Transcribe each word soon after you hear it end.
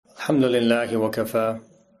الحمد لله وكفى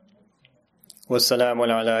والسلام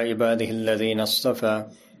على عباده الذين اصطفى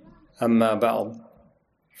أما بعد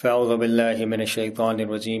فأعوذ بالله من الشيطان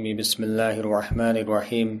الرجيم بسم الله الرحمن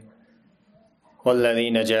الرحيم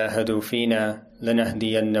والذين جاهدوا فينا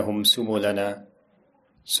لنهدينهم سبلنا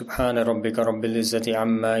سبحان ربك رب العزة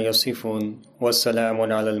عما يصفون والسلام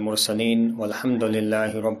على المرسلين والحمد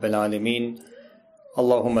لله رب العالمين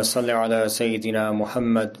اللهم صل على سيدنا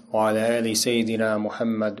محمد وعلى آل سيدنا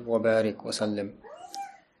محمد وبارك وسلم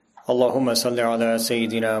اللهم صل على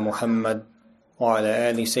سيدنا محمد وعلى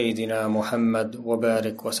آل سيدنا محمد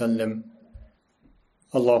وبارك وسلم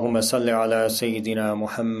اللهم صل على سيدنا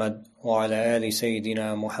محمد وعلى آل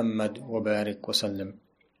سيدنا محمد وبارك وسلم.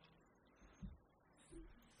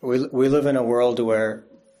 We live in a world where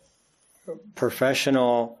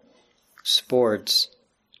professional sports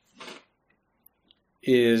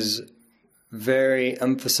is very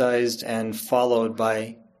emphasized and followed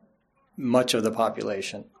by much of the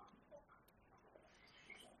population.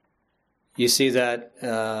 You see that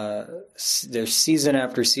there's season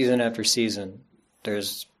after season after season.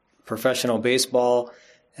 There's professional baseball,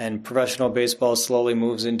 and professional baseball slowly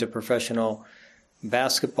moves into professional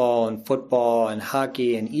basketball and football and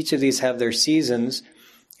hockey, and each of these have their seasons,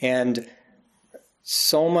 and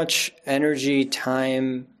so much energy,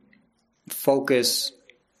 time, focus,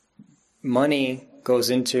 money goes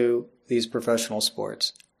into these professional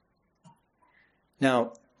sports.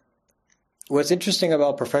 Now, what's interesting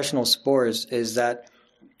about professional sports is that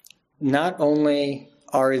not only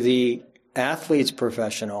are the athletes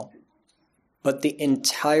professional, but the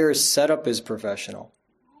entire setup is professional.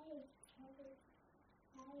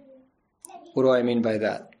 What do I mean by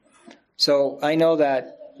that? So I know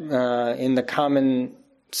that in the common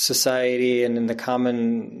society and in the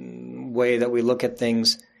common way that we look at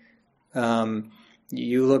things,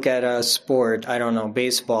 you look at a sport, I don't know,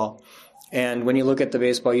 baseball, and when you look at the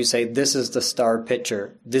baseball, you say, this is the star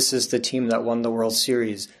pitcher, this is the team that won the World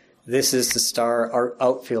Series, this is the star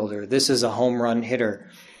outfielder, this is a home run hitter.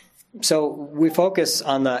 So we focus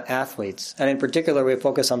on the athletes, and in particular we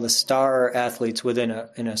focus on the star athletes within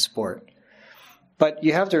a sport. But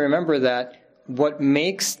you have to remember that what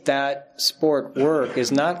makes that sport work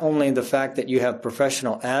is not only the fact that you have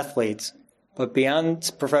professional athletes, but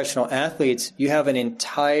beyond professional athletes, you have an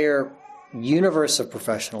entire universe of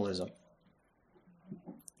professionalism.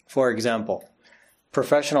 For example,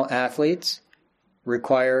 professional athletes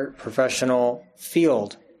require professional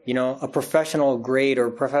field, a professional grade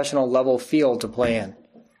or professional level field to play in.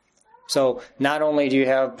 So not only do you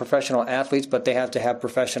have professional athletes, but they have to have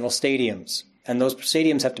professional stadiums. And those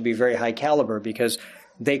stadiums have to be very high caliber because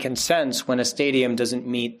they can sense when a stadium doesn't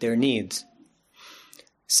meet their needs.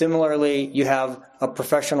 Similarly, you have a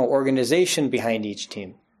professional organization behind each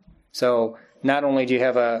team. So not only do you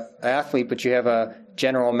have an athlete, but you have a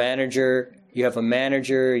general manager, you have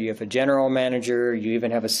a general manager, you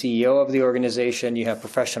even have a CEO of the organization, you have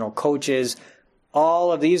professional coaches.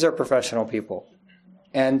 All of these are professional people.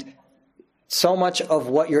 And so much of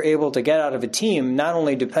what you're able to get out of a team not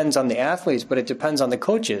only depends on the athletes, but it depends on the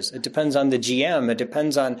coaches. It depends on the GM. It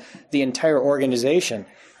depends on the entire organization.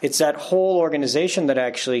 It's that whole organization that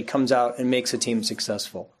actually comes out and makes a team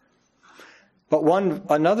successful. But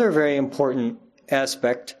another very important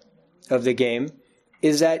aspect of the game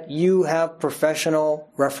is that you have professional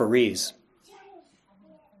referees.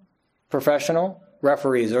 Professional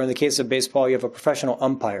referees, or in the case of baseball, you have a professional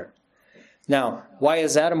umpire. Now, why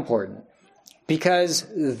is that important? Because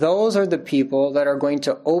those are the people that are going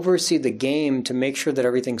to oversee the game to make sure that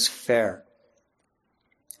everything's fair.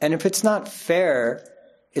 And if it's not fair,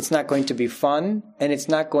 it's not going to be fun, and it's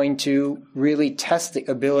not going to really test the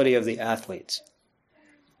ability of the athletes.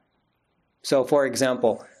 So, for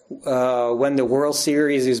example, when the World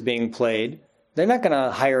Series is being played, they're not going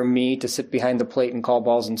to hire me to sit behind the plate and call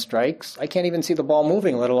balls and strikes. I can't even see the ball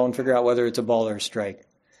moving, let alone figure out whether it's a ball or a strike.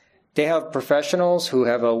 They have professionals who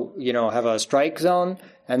have a strike zone,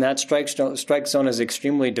 and that strike zone is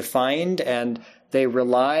extremely defined, and they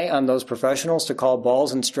rely on those professionals to call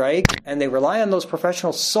balls and strikes, and they rely on those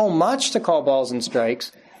professionals so much to call balls and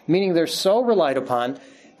strikes, meaning they're so relied upon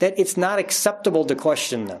that it's not acceptable to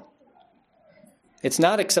question them. It's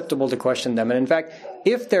not acceptable to question them. And in fact,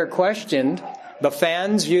 if they're questioned, the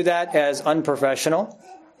fans view that as unprofessional,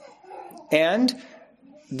 and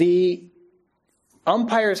the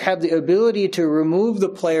umpires have the ability to remove the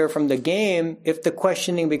player from the game if the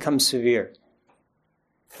questioning becomes severe.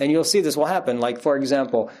 And you'll see this will happen. Like, for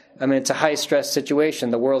example, it's a high-stress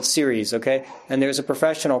situation, the World Series, okay? And there's a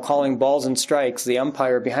professional calling balls and strikes, the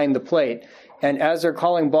umpire behind the plate. And as they're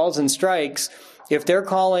calling balls and strikes, if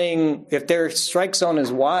their strike zone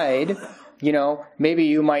is wide, maybe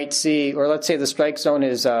you might see, or let's say the strike zone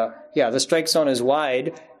is, the strike zone is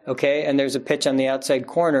wide, okay, and there's a pitch on the outside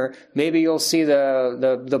corner. Maybe you'll see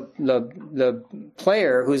the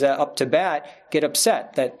player who's up to bat get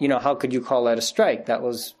upset that, how could you call that a strike? That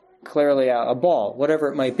was clearly a ball, whatever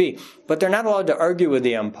it might be. But they're not allowed to argue with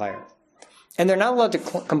the umpire. And they're not allowed to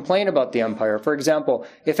complain about the umpire. For example,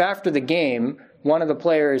 if after the game, one of the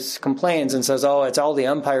players complains and says, "Oh, it's all the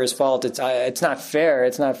umpire's fault. It's not fair.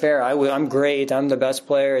 It's not fair. I'm great. I'm the best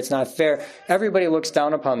player. It's not fair." Everybody looks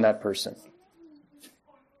down upon that person.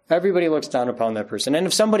 Everybody looks down upon that person. And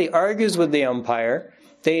if somebody argues with the umpire,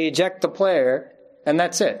 they eject the player, and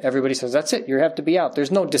that's it. Everybody says, "That's it. You have to be out."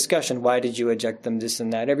 There's no discussion. Why did you eject them? This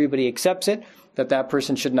and that. Everybody accepts it, that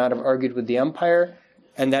person should not have argued with the umpire,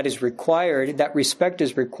 and that is required. That respect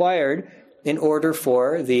is required in order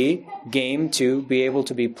for the game to be able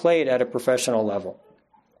to be played at a professional level.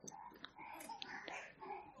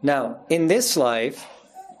 Now, in this life,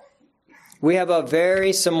 we have a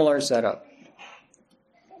very similar setup.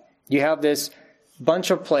 You have this bunch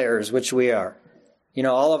of players, which we are.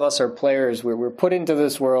 All of us are players. We're put into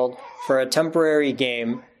this world for a temporary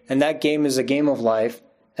game, and that game is a game of life.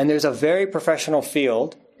 And there's a very professional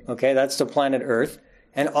field, okay, that's the planet Earth,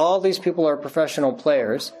 and all these people are professional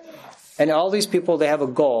players. And all these people, they have a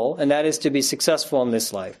goal, and that is to be successful in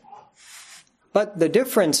this life. But the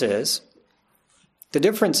difference is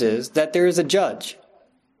that there is a judge.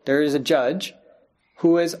 There is a judge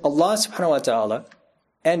who is Allah subhanahu wa ta'ala,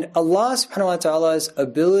 and Allah subhanahu wa ta'ala's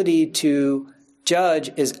ability to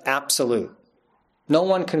judge is absolute. No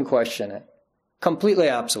one can question it. Completely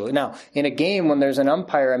absolute. Now, in a game, when there's an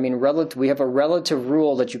umpire, we have a relative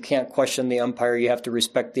rule that you can't question the umpire. You have to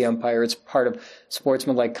respect the umpire. It's part of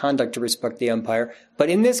sportsmanlike conduct to respect the umpire. But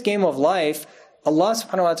in this game of life, Allah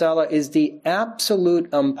subhanahu wa ta'ala is the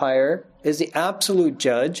absolute umpire, is the absolute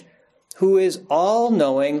judge, who is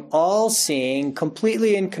all-knowing, all-seeing,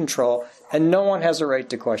 completely in control, and no one has a right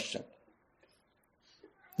to question.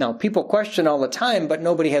 Now, people question all the time, but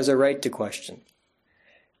nobody has a right to question.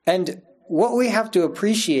 And what we have to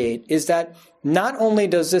appreciate is that not only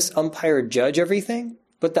does this umpire judge everything,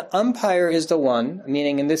 but the umpire is the one,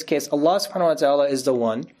 meaning in this case, Allah subhanahu wa ta'ala is the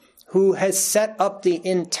one who has set up the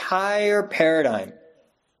entire paradigm.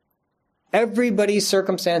 Everybody's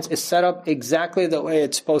circumstance is set up exactly the way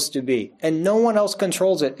it's supposed to be, and no one else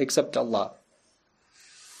controls it except Allah.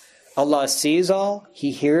 Allah sees all,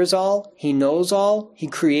 He hears all, He knows all, He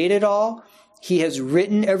created all, He has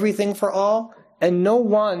written everything for all, and no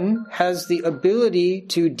one has the ability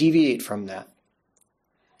to deviate from that.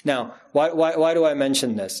 Now, why do I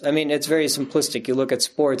mention this? It's very simplistic. You look at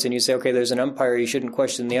sports and you say, okay, there's an umpire, you shouldn't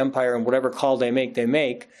question the umpire, and whatever call they make, they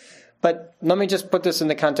make. But let me just put this in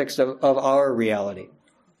the context of our reality.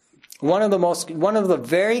 One of the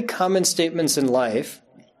very common statements in life,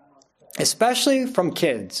 especially from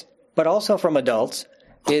kids, but also from adults,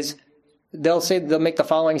 is they'll make the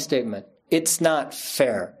following statement: "It's not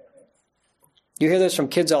fair." You hear this from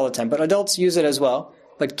kids all the time, but adults use it as well.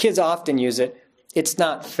 But kids often use it. It's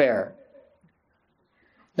not fair.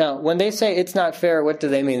 Now, when they say it's not fair, what do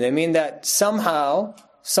they mean? They mean that somehow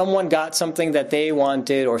someone got something that they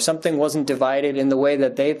wanted, or something wasn't divided in the way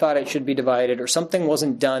that they thought it should be divided, or something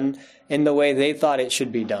wasn't done in the way they thought it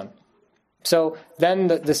should be done. So then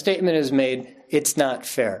the statement is made, it's not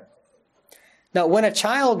fair. Now, when a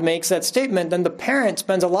child makes that statement, then the parent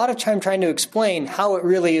spends a lot of time trying to explain how it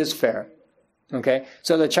really is fair. Okay,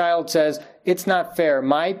 so the child says, it's not fair.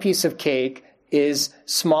 My piece of cake is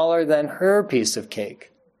smaller than her piece of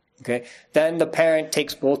cake. Okay, then the parent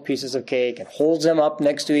takes both pieces of cake and holds them up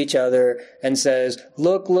next to each other and says,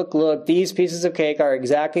 look, these pieces of cake are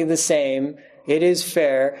exactly the same. It is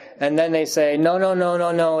fair. And then they say,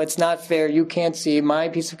 no, it's not fair. You can't see. My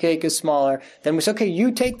piece of cake is smaller. Then we say, okay,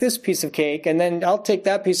 you take this piece of cake, and then I'll take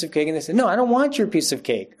that piece of cake. And they say, no, I don't want your piece of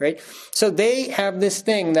cake, right? So they have this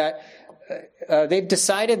thing that they've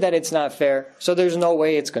decided that it's not fair, so there's no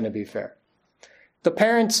way it's going to be fair. The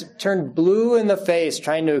parents turn blue in the face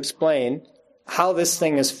trying to explain how this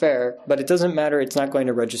thing is fair, but it doesn't matter, it's not going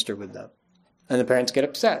to register with them. And the parents get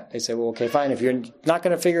upset. They say, well, okay, fine, if you're not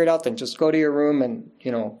going to figure it out, then just go to your room and,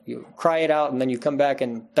 you cry it out, and then you come back,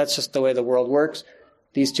 and that's just the way the world works.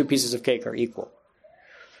 These two pieces of cake are equal.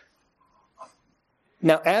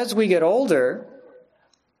 Now, as we get older,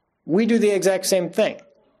 we do the exact same thing.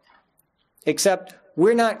 Except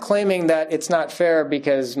we're not claiming that it's not fair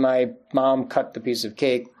because my mom cut the piece of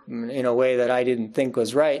cake in a way that I didn't think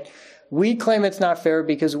was right. We claim it's not fair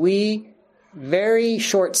because we very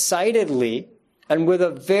short-sightedly and with a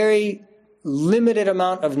very limited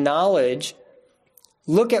amount of knowledge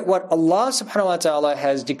look at what Allah subhanahu wa ta'ala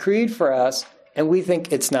has decreed for us, and we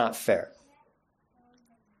think it's not fair.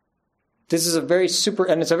 This is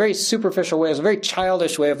it's a very superficial way, it's a very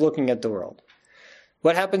childish way of looking at the world.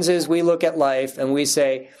 What happens is we look at life and we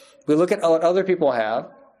look at what other people have,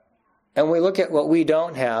 and we look at what we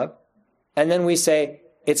don't have, and then we say,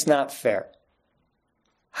 it's not fair.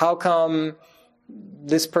 How come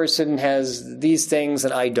this person has these things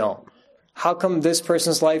and I don't? How come this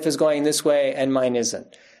person's life is going this way and mine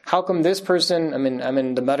isn't? How come this person, I'm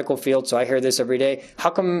in the medical field, so I hear this every day. How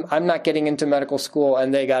come I'm not getting into medical school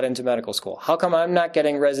and they got into medical school? How come I'm not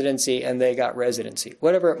getting residency and they got residency?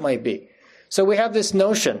 Whatever it might be. So we have this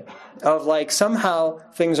notion of like somehow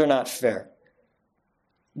things are not fair.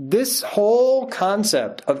 This whole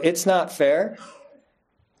concept of it's not fair,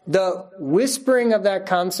 the whispering of that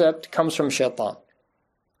concept comes from shaitan.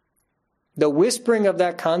 The whispering of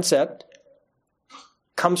that concept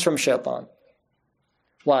comes from shaitan.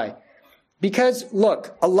 Why? Because,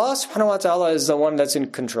 look, Allah subhanahu wa ta'ala is the one that's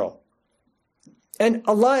in control. And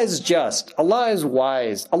Allah is just. Allah is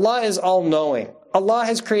wise. Allah is all-knowing. Allah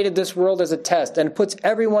has created this world as a test and puts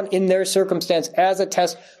everyone in their circumstance as a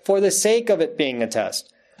test for the sake of it being a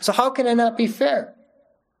test. So how can it not be fair?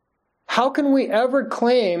 How can we ever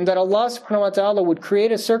claim that Allah subhanahu wa ta'ala would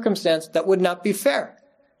create a circumstance that would not be fair?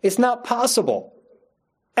 It's not possible.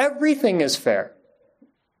 Everything is fair.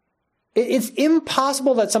 It's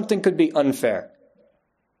impossible that something could be unfair.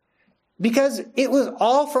 Because it was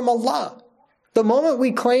all from Allah. The moment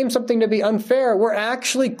we claim something to be unfair, we're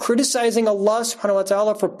actually criticizing Allah subhanahu wa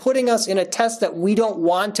ta'ala for putting us in a test that we don't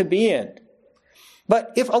want to be in.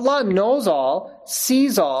 But if Allah knows all,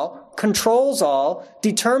 sees all, controls all,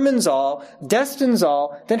 determines all, destines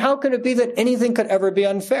all, then how can it be that anything could ever be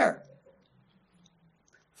unfair?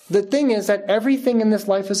 The thing is that everything in this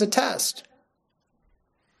life is a test.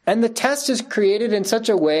 And the test is created in such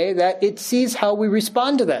a way that it sees how we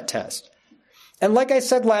respond to that test. And like I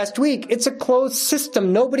said last week, it's a closed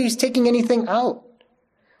system. Nobody's taking anything out.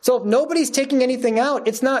 So if nobody's taking anything out,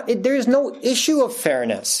 there's no issue of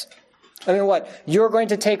fairness. I mean, what? You're going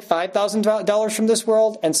to take $5,000 from this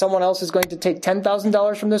world and someone else is going to take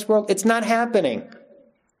 $10,000 from this world? It's not happening.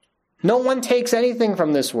 No one takes anything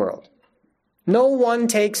from this world. No one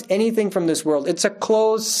takes anything from this world. It's a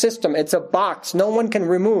closed system. It's a box. No one can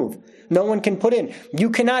remove. No one can put in.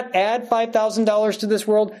 You cannot add $5,000 to this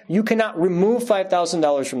world. You cannot remove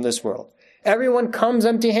 $5,000 from this world. Everyone comes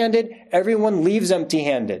empty-handed. Everyone leaves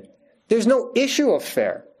empty-handed. There's no issue of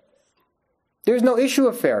fair. There's no issue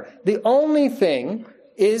of fair. The only thing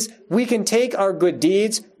is we can take our good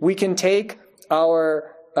deeds. We can take our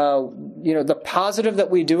the positive that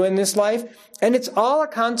we do in this life, and it's all a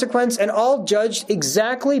consequence and all judged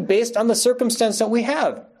exactly based on the circumstance that we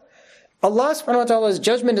have. Allah subhanahu wa ta'ala's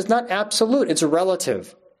judgment is not absolute, it's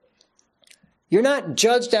relative. You're not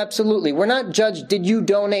judged absolutely. We're not judged, did you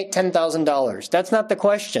donate $10,000? That's not the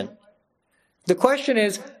question. The question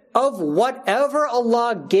is, of whatever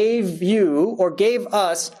Allah gave you or gave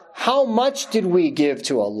us, how much did we give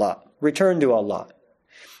to Allah? Return to Allah.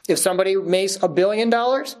 If somebody makes $1 billion,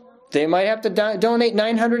 they might have to donate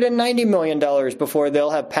 $990 million before they'll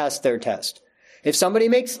have passed their test. If somebody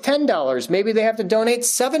makes $10, maybe they have to donate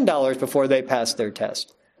 $7 before they pass their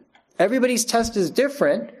test. Everybody's test is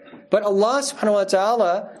different, but Allah subhanahu wa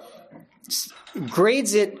ta'ala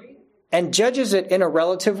grades it and judges it in a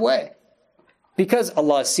relative way. Because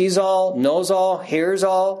Allah sees all, knows all, hears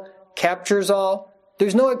all, captures all,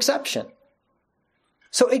 there's no exception.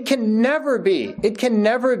 So it can never be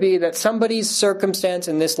that somebody's circumstance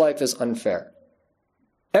in this life is unfair.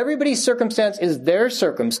 Everybody's circumstance is their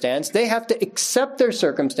circumstance. They have to accept their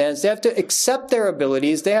circumstance. They have to accept their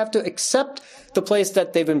abilities. They have to accept the place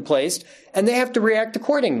that they've been placed, and they have to react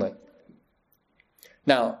accordingly.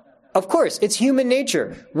 Now, of course, it's human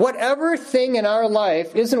nature. Whatever thing in our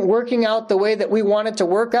life isn't working out the way that we want it to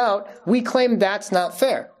work out, we claim that's not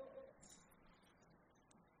fair.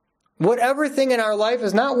 Whatever thing in our life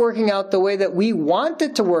is not working out the way that we want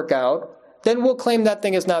it to work out, then we'll claim that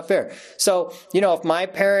thing is not fair. So,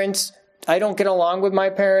 if I don't get along with my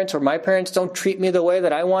parents, or my parents don't treat me the way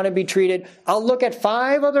that I want to be treated, I'll look at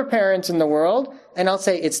 5 other parents in the world, and I'll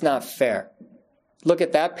say, it's not fair. Look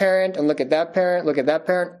at that parent, and look at that parent, look at that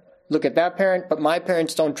parent, look at that parent, but my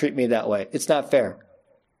parents don't treat me that way. It's not fair.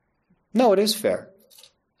 No, it is fair.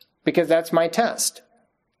 Because that's my test.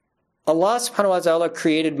 Allah subhanahu wa ta'ala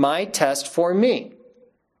created my test for me.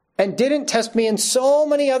 And didn't test me in so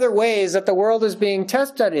many other ways that the world is being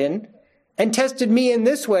tested in, and tested me in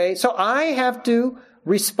this way, so I have to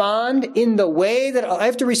respond in the way that I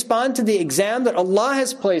have to respond to the exam that Allah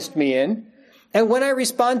has placed me in, And when I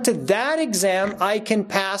respond to that exam, I can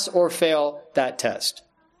pass or fail that test.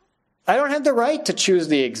 I don't have the right to choose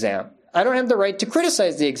the exam. I don't have the right to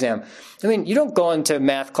criticize the exam. I mean, you don't go into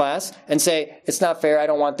math class and say, it's not fair, I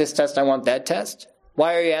don't want this test, I want that test.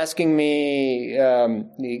 Why are you asking me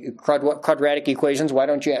quadratic equations? Why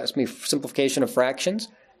don't you ask me simplification of fractions?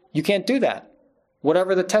 You can't do that.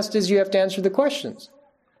 Whatever the test is, you have to answer the questions.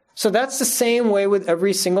 So that's the same way with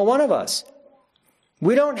every single one of us.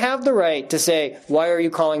 We don't have the right to say, why are you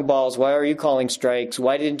calling balls? Why are you calling strikes?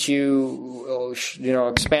 Why didn't you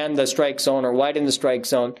expand the strike zone or widen the strike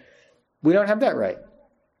zone? We don't have that right.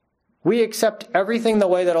 We accept everything the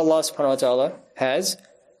way that Allah subhanahu wa ta'ala has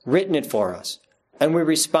written it for us. And we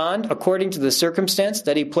respond according to the circumstance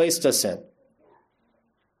that He placed us in.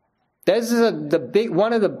 This is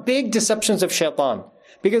one of the big deceptions of shaitan.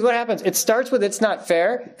 Because what happens? It starts with it's not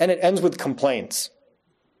fair, and it ends with complaints.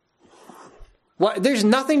 There's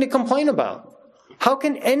nothing to complain about. How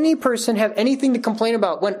can any person have anything to complain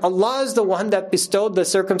about when Allah is the one that bestowed the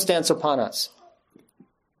circumstance upon us?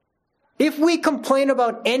 If we complain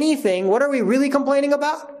about anything, what are we really complaining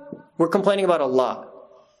about? We're complaining about Allah.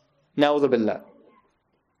 Na'udhu billah.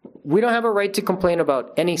 We don't have a right to complain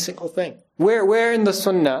about any single thing. Where in the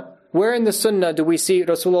sunnah do we see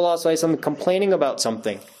Rasulullah sallallahu alaihi wasallam complaining about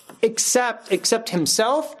something? Except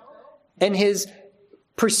himself and his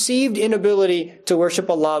perceived inability to worship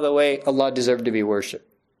Allah the way Allah deserved to be worshipped.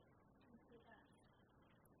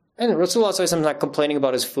 And Rasulullah sallallahu alaihi wasallam is not complaining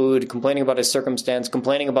about his food, complaining about his circumstance,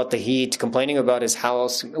 complaining about the heat, complaining about his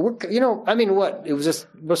house. It was just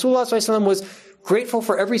Rasulullah sallallahu alaihi wasallam was grateful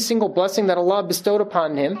for every single blessing that Allah bestowed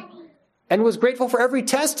upon him, and was grateful for every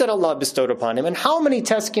test that Allah bestowed upon him. And how many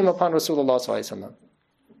tests came upon Rasulullah sallallahu alaihi wasallam?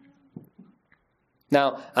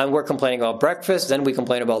 Now, we're complaining about breakfast, then we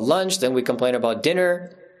complain about lunch, then we complain about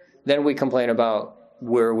dinner, then we complain about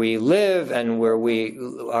where we live and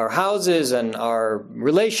our houses and our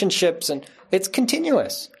relationships, and it's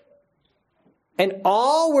continuous. And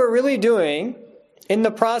all we're really doing in the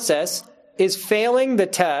process is failing the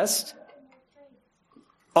test.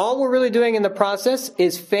 All we're really doing in the process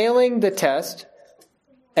is failing the test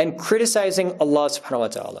and criticizing Allah subhanahu wa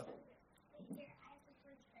ta'ala,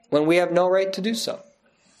 when we have no right to do so.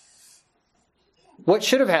 What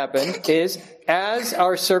should have happened is, as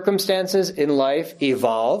our circumstances in life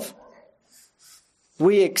evolve,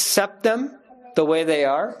 we accept them the way they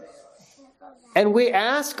are, and we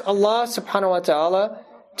ask Allah subhanahu wa ta'ala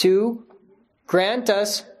to grant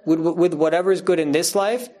us with whatever is good in this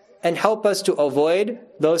life, and help us to avoid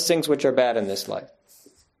those things which are bad in this life.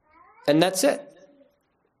 And that's it.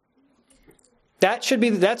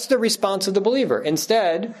 That's the response of the believer.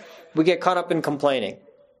 Instead, we get caught up in complaining.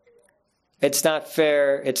 It's not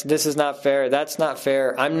fair. This is not fair. That's not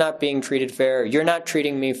fair. I'm not being treated fair. You're not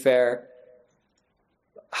treating me fair.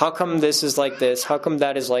 How come this is like this? How come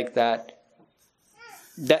that is like that?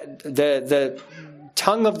 The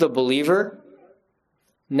tongue of the believer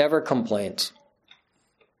never complains.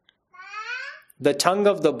 The tongue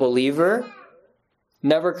of the believer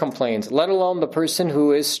never complains, let alone the person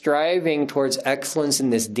who is striving towards excellence in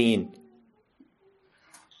this deen.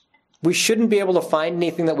 We shouldn't be able to find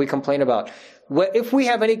anything that we complain about. If we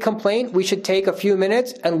have any complaint, we should take a few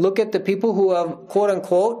minutes and look at the people who have, quote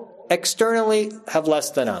unquote, externally have less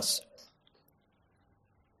than us.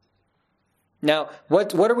 Now,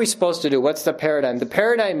 what are we supposed to do? What's the paradigm? The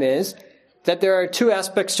paradigm is that there are two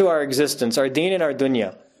aspects to our existence, our deen and our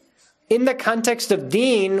dunya. In the context of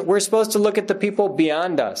deen, we're supposed to look at the people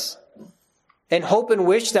beyond us and hope and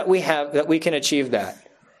wish that we can achieve that.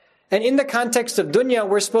 And in the context of dunya,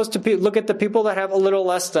 we're supposed to look at the people that have a little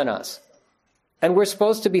less than us. And we're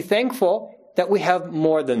supposed to be thankful that we have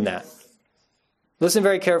more than that. Listen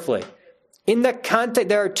very carefully. In the context,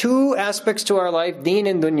 there are two aspects to our life, deen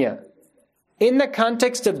and dunya. In the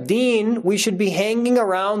context of deen, we should be hanging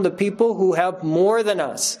around the people who have more than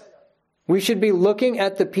us. We should be looking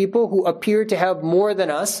at the people who appear to have more than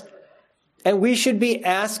us, and we should be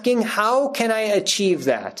asking, how can I achieve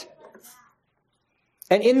that?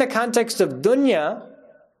 And in the context of dunya,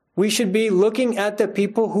 we should be looking at the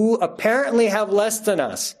people who apparently have less than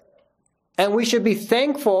us, and we should be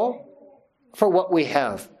thankful for what we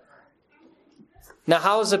have. Now,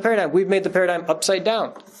 how is the paradigm? We've made the paradigm upside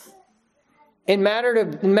down. In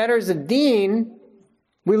matters of deen,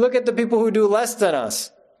 we look at the people who do less than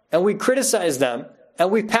us, and we criticize them,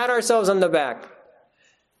 and we pat ourselves on the back.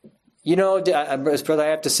 You know, brother, I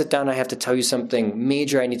have to sit down, I have to tell you something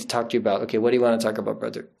major I need to talk to you about. Okay, what do you want to talk about,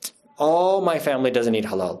 brother? All my family doesn't eat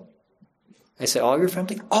halal. I say, all your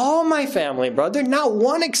family? All my family, brother. Not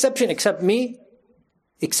one exception except me.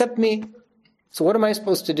 Except me. So what am I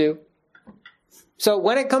supposed to do? So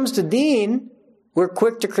when it comes to deen, we're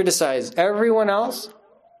quick to criticize everyone else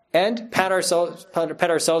and pat ourselves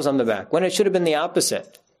on the back, when it should have been the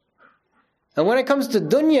opposite. And when it comes to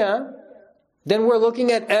dunya, then we're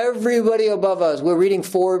looking at everybody above us. We're reading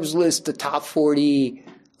Forbes list, the top 40.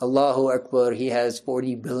 Allahu Akbar, he has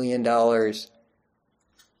 $40 billion.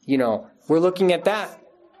 We're looking at that.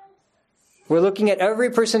 We're looking at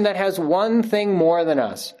every person that has one thing more than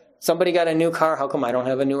us. Somebody got a new car, how come I don't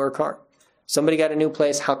have a newer car? Somebody got a new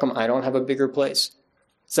place, how come I don't have a bigger place?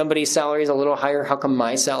 Somebody's salary is a little higher, how come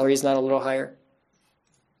my salary is not a little higher?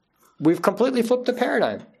 We've completely flipped the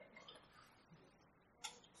paradigm.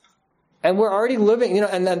 And we're already living,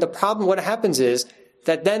 and then the problem, what happens is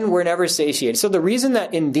that then we're never satiated. So the reason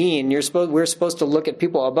that in deen we're supposed to look at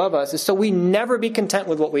people above us is so we never be content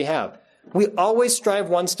with what we have. We always strive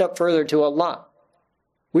one step further to Allah.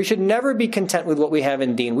 We should never be content with what we have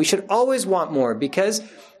in deen. We should always want more, because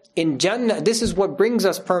in Jannah, this is what brings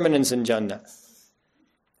us permanence in Jannah.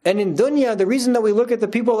 And in dunya, the reason that we look at the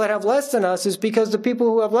people that have less than us is because the people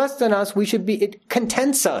who have less than us, it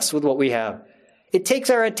contents us with what we have. It takes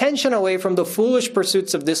our attention away from the foolish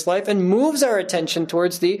pursuits of this life and moves our attention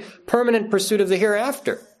towards the permanent pursuit of the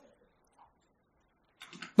hereafter.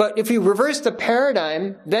 But if you reverse the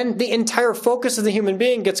paradigm, then the entire focus of the human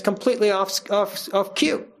being gets completely off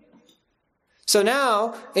cue. So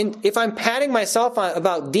now, if I'm patting myself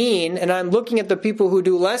about deen and I'm looking at the people who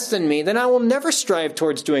do less than me, then I will never strive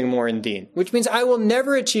towards doing more in deen, which means I will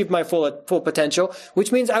never achieve my full potential,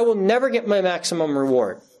 which means I will never get my maximum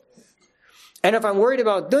reward. And if I'm worried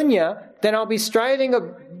about dunya, then I'll be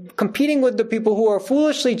competing with the people who are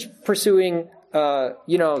foolishly pursuing,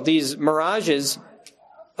 these mirages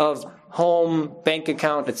of home, bank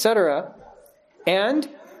account, etc. And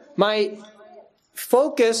my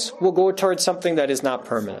focus will go towards something that is not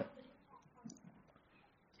permanent.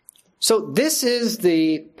 So this is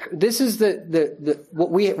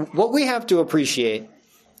what we have to appreciate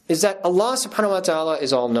is that Allah subhanahu wa ta'ala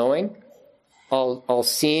is all knowing, all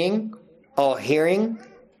seeing, all hearing,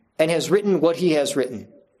 and has written what He has written.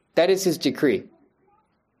 That is His decree.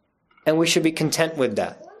 And we should be content with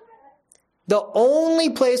that. The only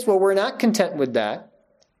place where we're not content with that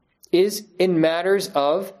is in matters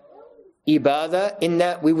of ibadah, in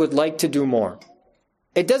that we would like to do more.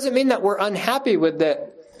 It doesn't mean that we're unhappy with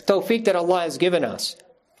the tawfiq that Allah has given us.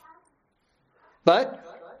 But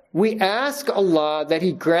we ask Allah that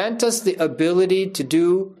He grant us the ability to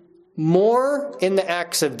do more in the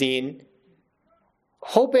acts of deen,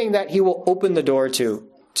 hoping that He will open the door to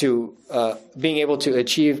being able to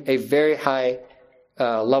achieve a very high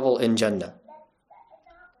level in Jannah.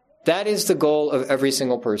 That is the goal of every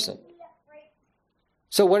single person.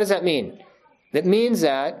 So what does that mean? It means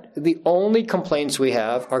that the only complaints we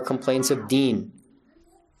have are complaints of deen.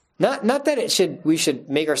 Not that we should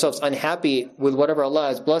make ourselves unhappy with whatever Allah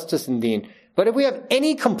has blessed us in deen. But if we have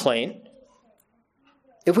any complaint,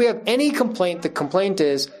 the complaint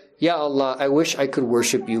is, Ya Allah, I wish I could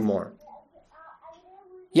worship You more.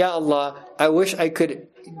 Ya Allah, I wish I could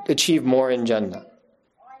achieve more in Jannah.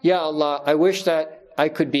 Ya Allah, I wish that I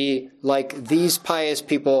could be like these pious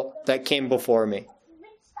people that came before me.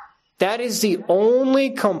 That is the only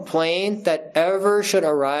complaint that ever should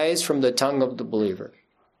arise from the tongue of the believer.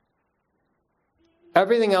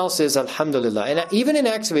 Everything else is Alhamdulillah. And even in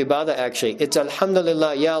acts of ibadah, actually, it's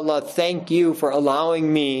Alhamdulillah, Ya Allah, thank You for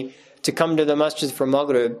allowing me to come to the masjid for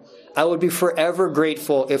Maghrib. I would be forever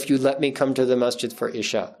grateful if You let me come to the masjid for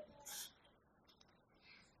Isha.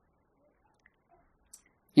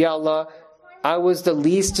 Ya Allah, I was the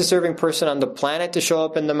least deserving person on the planet to show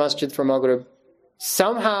up in the masjid for Maghrib.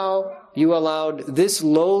 Somehow You allowed this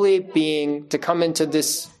lowly being to come into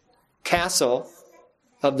this castle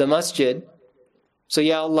of the masjid. So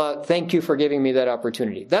Ya Allah, thank You for giving me that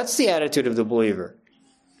opportunity. That's the attitude of the believer.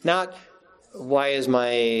 Not, why is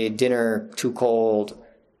my dinner too cold?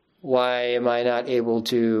 Why am I not able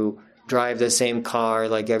to drive the same car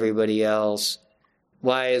like everybody else?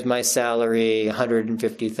 Why is my salary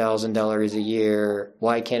 $150,000 a year?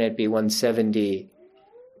 Why can't it be $170,000?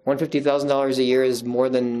 $150,000 a year is more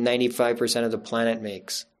than 95% of the planet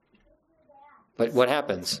makes. But what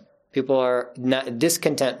happens? People are not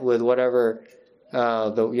discontent with whatever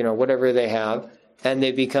whatever they have, and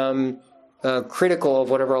they become critical of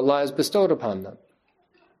whatever Allah has bestowed upon them.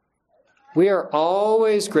 We are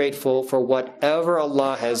always grateful for whatever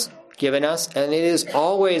Allah has given us, and it is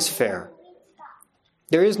always fair.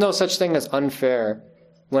 There is no such thing as unfair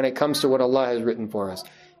when it comes to what Allah has written for us.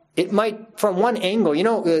 It might, from one angle,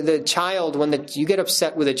 the child, you get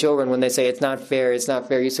upset with the children when they say it's not fair,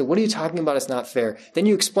 you say, what are you talking about, it's not fair? Then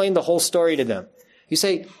you explain the whole story to them. You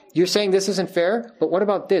say, you're saying this isn't fair, but what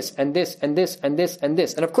about this and this and this and this and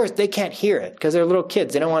this? And of course, they can't hear it because they're little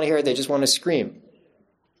kids. They don't want to hear it. They just want to scream.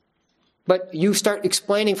 But you start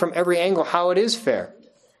explaining from every angle how it is fair.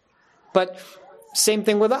 But same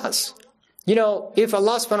thing with us. If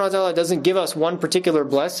Allah subhanahu wa ta'ala doesn't give us one particular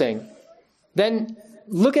blessing, then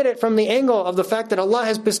look at it from the angle of the fact that Allah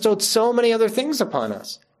has bestowed so many other things upon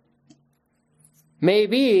us.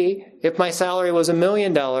 Maybe if my salary was $1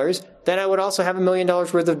 million, then I would also have $1 million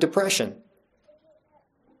worth of depression.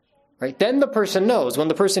 Right? Then the person knows. When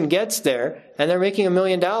the person gets there and they're making $1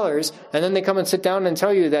 million, and then they come and sit down and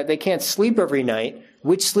tell you that they can't sleep every night,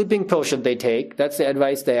 which sleeping pill should they take? That's the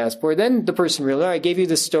advice they ask for. Then the person realizes, I gave you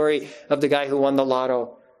the story of the guy who won the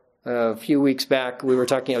lotto a few weeks back.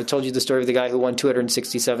 I told you the story of the guy who won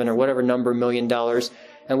 267 or whatever number $1 million.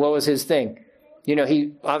 And what was his thing?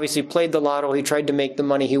 He obviously played the lotto. He tried to make the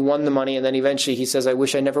money. He won the money. And then eventually he says, I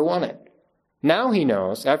wish I never won it. Now he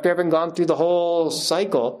knows, after having gone through the whole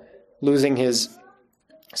cycle, losing his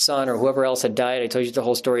son or whoever else had died. I told you the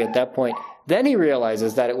whole story at that point. Then he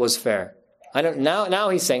realizes that it was fair. Now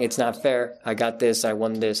he's saying it's not fair. I got this. I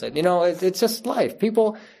won this. It's just life.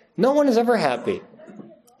 No one is ever happy.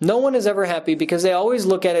 No one is ever happy because they always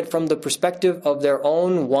look at it from the perspective of their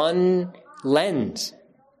own one lens.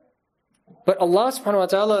 But Allah subhanahu wa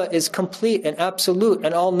ta'ala is complete and absolute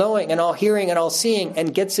and all-knowing and all-hearing and all-seeing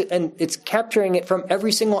and gets it, and it's capturing it from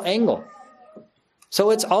every single angle. So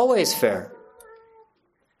it's always fair.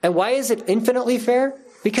 And why is it infinitely fair?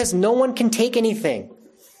 Because no one can take anything.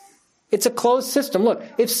 It's a closed system. Look,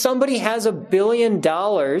 if somebody has $1 billion,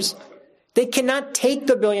 they cannot take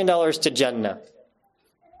the $1 billion to Jannah.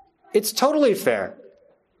 It's totally fair.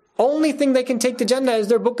 Only thing they can take to Jannah is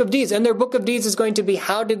their book of deeds. And their book of deeds is going to be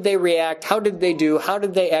how did they react? How did they do? How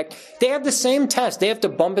did they act? They have the same test. They have to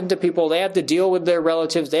bump into people. They have to deal with their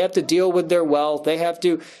relatives. They have to deal with their wealth. They have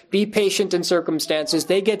to be patient in circumstances.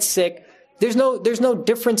 They get sick. There's no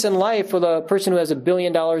difference in life for the person who has $1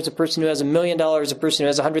 billion, a person who has $1 million, a person who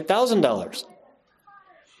has $100,000.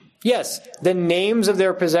 Yes, the names of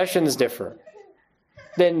their possessions differ.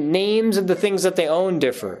 The names of the things that they own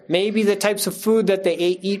differ. Maybe the types of food that they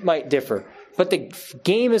eat might differ. But the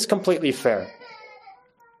game is completely fair.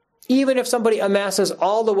 Even if somebody amasses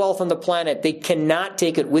all the wealth on the planet, they cannot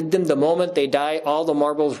take it with them the moment they die. All the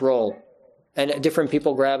marbles roll. And different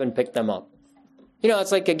people grab and pick them up.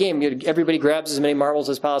 It's like a game. Everybody grabs as many marbles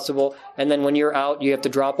as possible. And then when you're out, you have to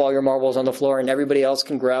drop all your marbles on the floor and everybody else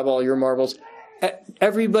can grab all your marbles.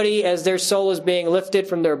 Everybody, as their soul is being lifted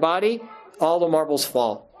from their body, all the marbles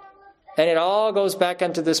fall. And it all goes back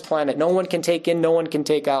onto this planet. No one can take in, no one can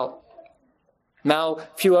take out. Now, a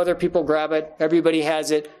few other people grab it. Everybody has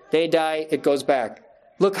it. They die. It goes back.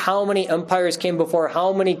 Look how many empires came before,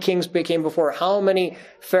 how many kings came before, how many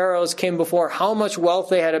pharaohs came before, how much wealth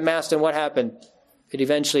they had amassed, and what happened? It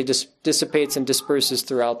eventually dissipates and disperses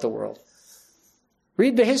throughout the world.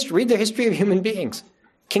 Read the history of human beings.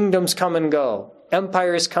 Kingdoms come and go.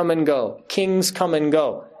 Empires come and go. Kings come and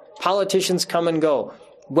go. Politicians come and go.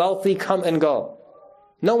 Wealthy come and go.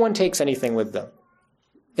 No one takes anything with them.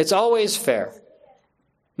 It's always fair.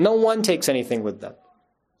 No one takes anything with them.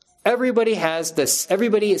 Everybody has this.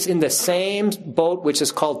 Everybody is in the same boat, which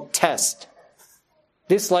is called test.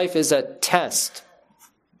 This life is a test.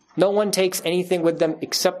 No one takes anything with them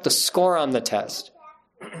except the score on the test.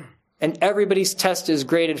 And everybody's test is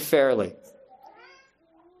graded fairly.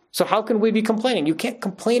 So how can we be complaining? You can't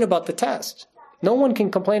complain about the test. No one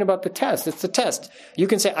can complain about the test. It's the test. You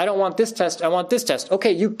can say, I don't want this test, I want this test.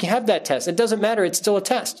 Okay, you can have that test. It doesn't matter, it's still a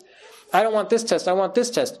test. I don't want this test, I want this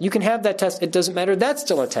test. You can have that test, it doesn't matter, that's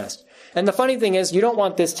still a test. And the funny thing is, you don't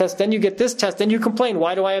want this test, then you get this test, then you complain,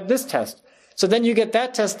 why do I have this test? So then you get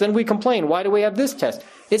that test, then we complain, why do we have this test?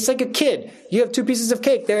 It's like a kid. You have two pieces of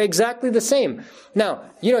cake, they're exactly the same. Now,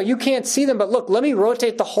 you can't see them, but look, let me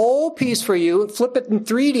rotate the whole piece for you, flip it in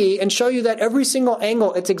 3D, and show you that every single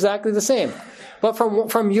angle, it's exactly the same. But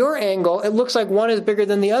from your angle, it looks like one is bigger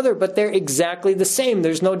than the other, but they're exactly the same.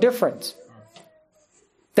 There's no difference.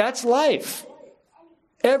 That's life.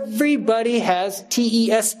 Everybody has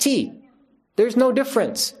TEST. There's no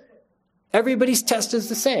difference. Everybody's test is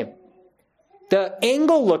the same. The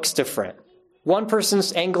angle looks different. One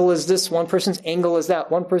person's angle is this, one person's angle is that,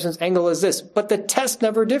 one person's angle is this. But the test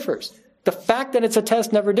never differs. The fact that it's a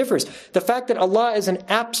test never differs. The fact that Allah is an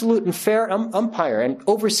absolute and fair umpire and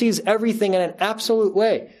oversees everything in an absolute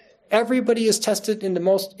way. Everybody is tested in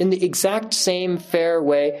the exact same fair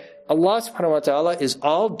way. Allah subhanahu wa ta'ala is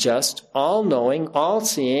all just, all knowing, all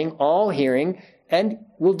seeing, all hearing, and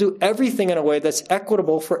will do everything in a way that's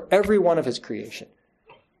equitable for every one of His creation.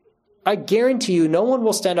 I guarantee you, no one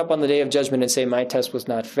will stand up on the day of judgment and say, my test was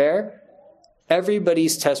not fair.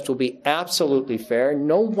 Everybody's test will be absolutely fair.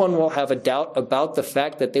 No one will have a doubt about the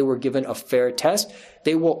fact that they were given a fair test.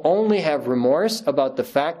 They will only have remorse about the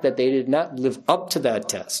fact that they did not live up to that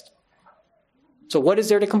test. So what is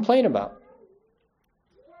there to complain about?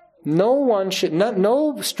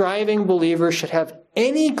 No striving believer should have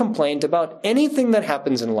any complaint about anything that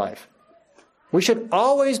happens in life. We should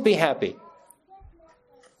always be happy.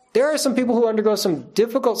 There are some people who undergo some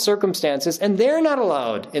difficult circumstances, and they're not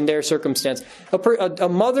allowed in their circumstance. A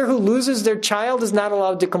mother who loses their child is not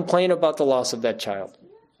allowed to complain about the loss of that child.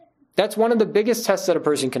 That's one of the biggest tests that a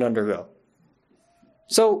person can undergo.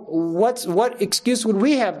 So what excuse would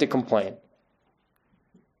we have to complain?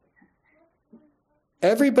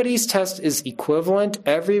 Everybody's test is equivalent.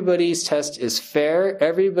 Everybody's test is fair.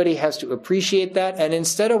 Everybody has to appreciate that. And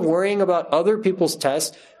instead of worrying about other people's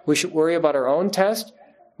tests, we should worry about our own test.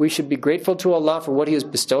 We should be grateful to Allah for what He has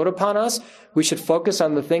bestowed upon us. We should focus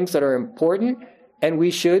on the things that are important. And we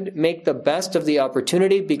should make the best of the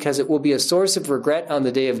opportunity, because it will be a source of regret on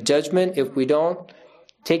the day of judgment if we don't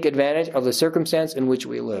take advantage of the circumstance in which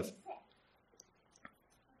we live.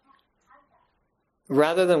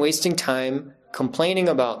 Rather than wasting time complaining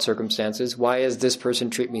about circumstances, why does this person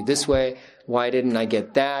treat me this way? Why didn't I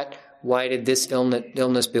get that? Why did this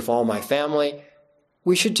illness befall my family?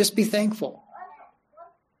 We should just be thankful.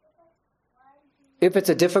 If it's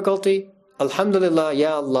a difficulty, alhamdulillah,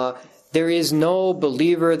 ya Allah, there is no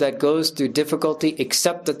believer that goes through difficulty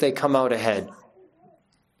except that they come out ahead.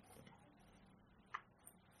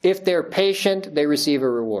 If they're patient, they receive a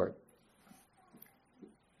reward.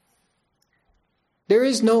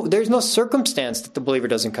 There's no circumstance that the believer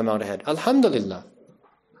doesn't come out ahead. Alhamdulillah.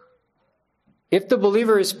 If the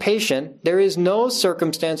believer is patient, there is no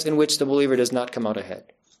circumstance in which the believer does not come out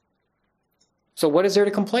ahead. So what is there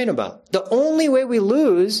to complain about? The only way we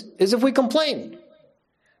lose is if we complain.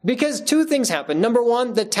 Because two things happen. Number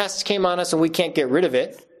one, the test came on us and we can't get rid of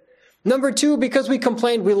it. Number two, because we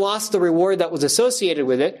complained, we lost the reward that was associated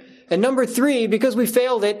with it. And number three, because we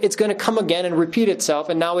failed it, it's going to come again and repeat itself.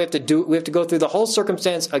 And now we have to go through the whole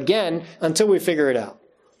circumstance again until we figure it out.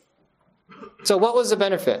 So what was the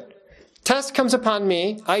benefit? Test comes upon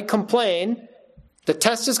me. I complain. The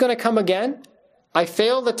test is going to come again. I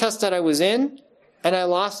failed the test that I was in, and I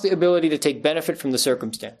lost the ability to take benefit from the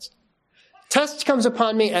circumstance. Test comes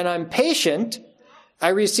upon me and I'm patient. I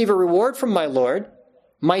receive a reward from my Lord.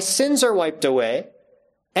 My sins are wiped away.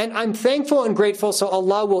 And I'm thankful and grateful, so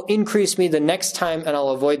Allah will increase me the next time and I'll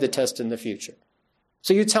avoid the test in the future.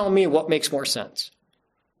 So you tell me what makes more sense.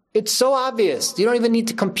 It's so obvious. You don't even need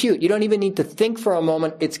to compute. You don't even need to think for a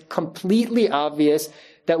moment. It's completely obvious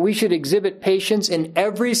that we should exhibit patience in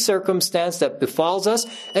every circumstance that befalls us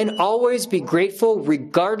and always be grateful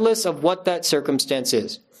regardless of what that circumstance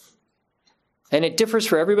is. And it differs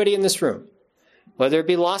for everybody in this room. Whether it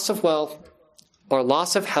be loss of wealth, or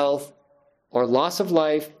loss of health, or loss of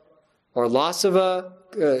life, or loss of a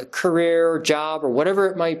career or job, or whatever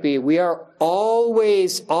it might be, we are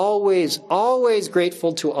always, always, always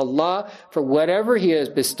grateful to Allah for whatever He has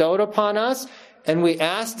bestowed upon us, and we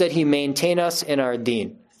ask that He maintain us in our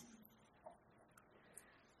deen.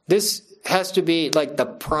 This has to be like the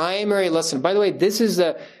primary lesson. By the way, this is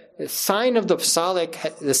the sign of the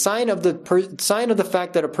salik, the sign of the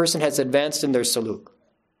fact that a person has advanced in their suluk.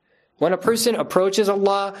 When a person approaches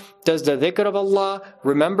Allah, does the dhikr of Allah,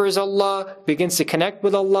 remembers Allah, begins to connect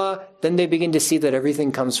with Allah, then they begin to see that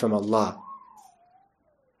everything comes from Allah.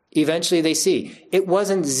 Eventually they see, it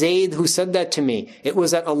wasn't Zayd who said that to me. It was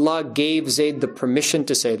that Allah gave Zayd the permission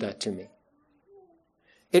to say that to me.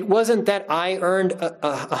 It wasn't that I earned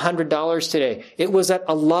 $100 today. It was that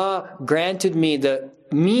Allah granted me the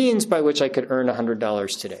means by which I could earn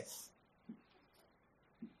 $100 today.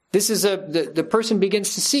 This is the person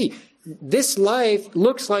begins to see. This life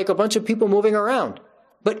looks like a bunch of people moving around.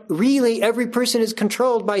 But really, every person is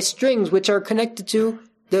controlled by strings which are connected to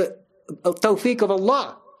the tawfiq of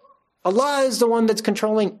Allah. Allah is the one that's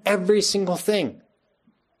controlling every single thing.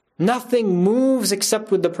 Nothing moves except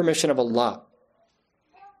with the permission of Allah.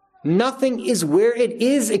 Nothing is where it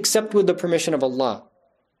is except with the permission of Allah.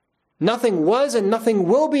 Nothing was and nothing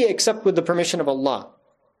will be except with the permission of Allah.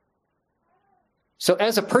 So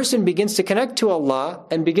as a person begins to connect to Allah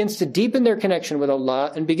and begins to deepen their connection with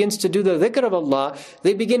Allah and begins to do the dhikr of Allah,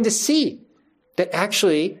 they begin to see that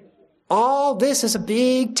actually all this is a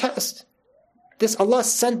big test. Allah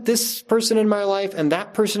sent this person in my life and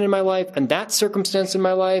that person in my life and that circumstance in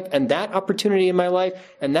my life and that opportunity in my life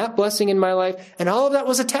and that blessing in my life, and all of that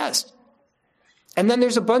was a test. And then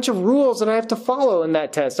there's a bunch of rules that I have to follow in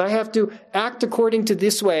that test. I have to act according to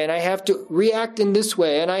this way, and I have to react in this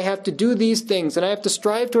way, and I have to do these things, and I have to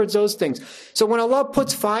strive towards those things. So when Allah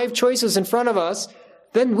puts 5 choices in front of us,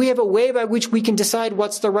 then we have a way by which we can decide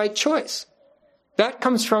what's the right choice. That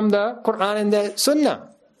comes from the Quran and the Sunnah.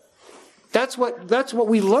 That's what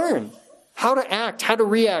we learn. How to act, how to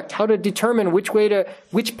react, how to determine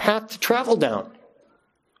which path to travel down.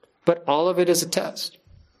 But all of it is a test.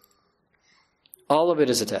 All of it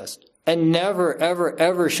is a test. And never, ever,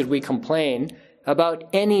 ever should we complain about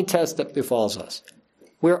any test that befalls us.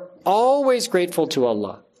 We're always grateful to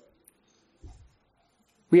Allah.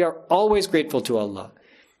 We are always grateful to Allah.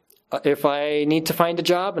 If I need to find a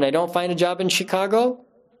job and I don't find a job in Chicago,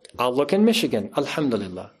 I'll look in Michigan.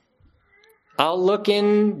 Alhamdulillah. I'll look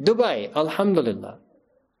in Dubai. Alhamdulillah.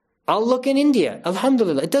 I'll look in India.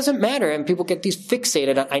 Alhamdulillah. It doesn't matter. And people get these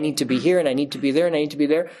fixated on, I need to be here and I need to be there and I need to be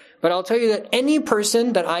there. But I'll tell you that any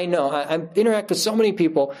person that I know, I interact with so many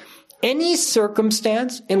people, any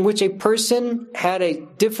circumstance in which a person had a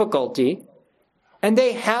difficulty and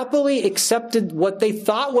they happily accepted what they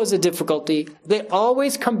thought was a difficulty, they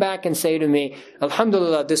always come back and say to me,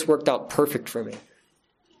 Alhamdulillah, this worked out perfect for me.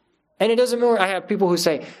 And it doesn't matter. I have people who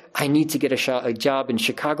say, I need to get a job in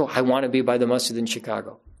Chicago. I want to be by the masjid in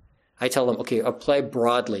Chicago. I tell them, okay, apply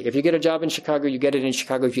broadly. If you get a job in Chicago, you get it in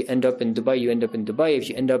Chicago. If you end up in Dubai, you end up in Dubai. If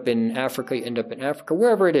you end up in Africa, you end up in Africa,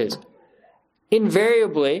 wherever it is.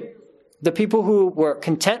 Invariably, the people who were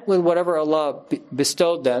content with whatever Allah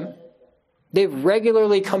bestowed them, they've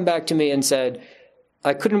regularly come back to me and said,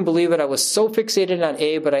 I couldn't believe it. I was so fixated on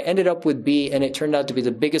A, but I ended up with B, and it turned out to be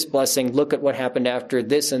the biggest blessing. Look at what happened after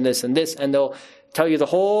this and this and this. And they'll tell you the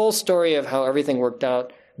whole story of how everything worked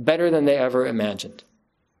out better than they ever imagined.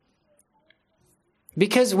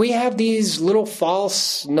 Because we have these little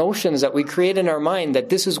false notions that we create in our mind that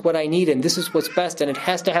this is what I need and this is what's best and it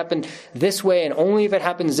has to happen this way and only if it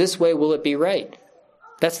happens this way will it be right.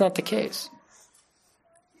 That's not the case.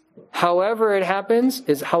 However it happens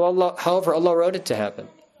is however Allah wrote it to happen.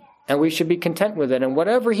 And we should be content with it. And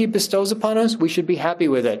whatever He bestows upon us, we should be happy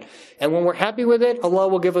with it. And when we're happy with it, Allah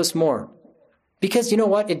will give us more. Because you know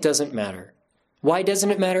what? It doesn't matter. Why doesn't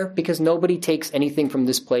it matter? Because nobody takes anything from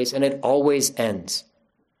this place and it always ends.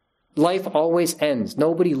 Life always ends.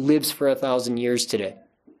 Nobody lives for 1,000 years today.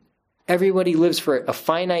 Everybody lives for a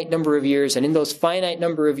finite number of years, and in those finite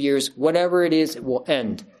number of years, whatever it is, it will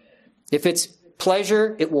end. If it's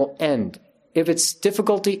pleasure, it will end. If it's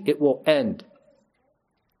difficulty, it will end.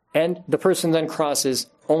 And the person then crosses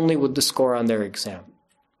only with the score on their exam.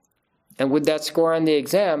 And with that score on the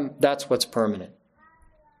exam, that's what's permanent.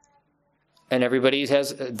 And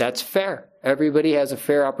that's fair. Everybody has a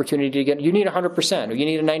fair opportunity to get, you need 100%, or you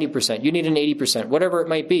need a 90%, you need an 80%, whatever it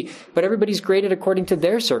might be. But everybody's graded according to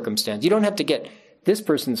their circumstance. You don't have to get this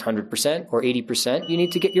person's 100% or 80%. You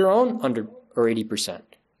need to get your own 100 or 80%.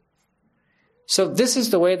 So this is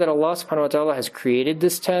the way that Allah subhanahu wa ta'ala has created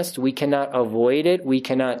this test. We cannot avoid it. We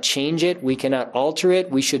cannot change it. We cannot alter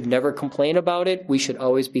it. We should never complain about it. We should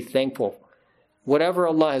always be thankful. Whatever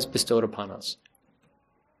Allah has bestowed upon us.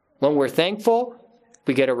 When we're thankful,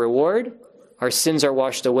 we get a reward, our sins are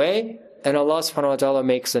washed away, and Allah subhanahu wa ta'ala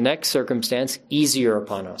makes the next circumstance easier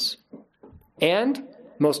upon us. And,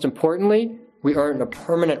 most importantly, we earn a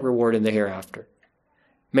permanent reward in the hereafter.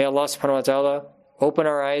 May Allah subhanahu wa ta'ala open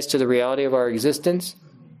our eyes to the reality of our existence.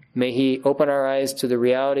 May He open our eyes to the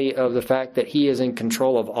reality of the fact that He is in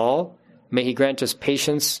control of all. May He grant us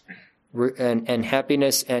patience and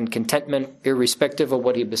happiness and contentment irrespective of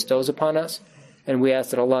what He bestows upon us. And we ask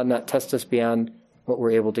that Allah not test us beyond what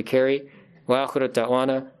we're able to carry. Wa akhiru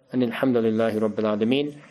da'wana and alhamdulillahi rabbil alameen.